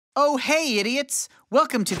Oh, hey, idiots!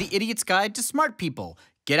 Welcome to the Idiot's Guide to Smart People.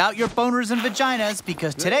 Get out your boners and vaginas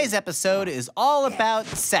because today's episode is all about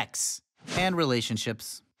sex and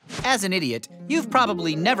relationships. As an idiot, you've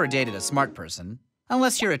probably never dated a smart person.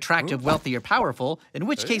 Unless you're attractive, wealthy, or powerful, in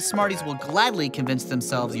which case smarties will gladly convince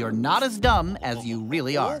themselves you're not as dumb as you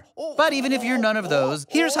really are. But even if you're none of those,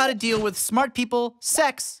 here's how to deal with smart people,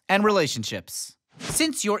 sex, and relationships.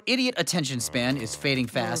 Since your idiot attention span is fading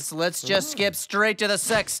fast, let's just skip straight to the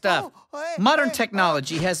sex stuff. Modern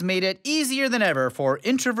technology has made it easier than ever for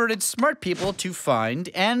introverted smart people to find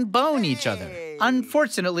and bone each other.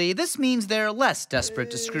 Unfortunately, this means they're less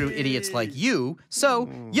desperate to screw idiots like you, so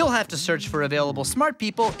you'll have to search for available smart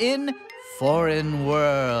people in foreign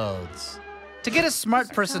worlds. To get a smart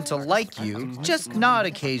person to like you, just nod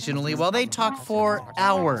occasionally while they talk for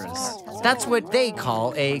hours. That's what they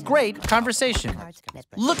call a great conversation.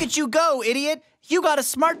 Look at you go, idiot! You got a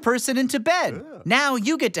smart person into bed. Now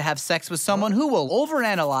you get to have sex with someone who will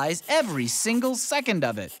overanalyze every single second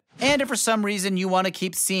of it. And if for some reason you want to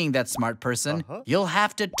keep seeing that smart person, you'll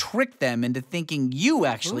have to trick them into thinking you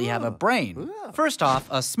actually have a brain. First off,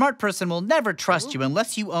 a smart person will never trust you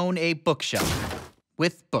unless you own a bookshelf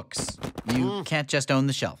with books. You can't just own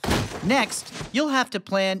the shelf. Next, you'll have to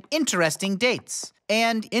plan interesting dates.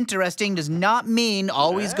 And interesting does not mean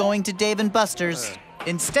always going to Dave & Buster's.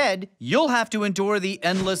 Instead, you'll have to endure the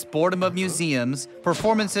endless boredom of museums,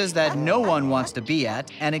 performances that no one wants to be at,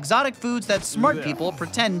 and exotic foods that smart people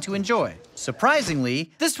pretend to enjoy.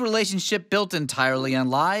 Surprisingly, this relationship built entirely on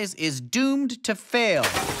lies is doomed to fail.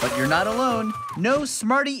 But you're not alone. No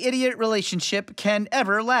smarty-idiot relationship can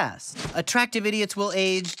ever last. Attractive idiots will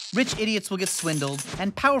age, rich idiots will get swindled,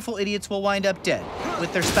 and powerful idiots will wind up dead,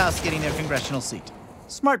 with their spouse getting their congressional seat.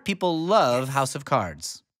 Smart people love House of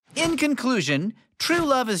Cards. In conclusion, true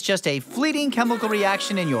love is just a fleeting chemical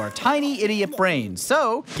reaction in your tiny idiot brain.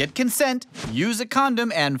 So, get consent, use a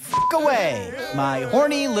condom, and f*** away, my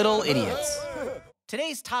horny little idiots.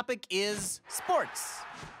 Today's topic is sports.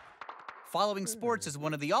 Following sports is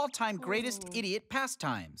one of the all-time greatest idiot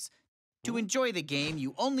pastimes. To enjoy the game,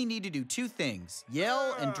 you only need to do two things: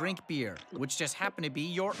 yell and drink beer, which just happen to be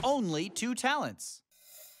your only two talents.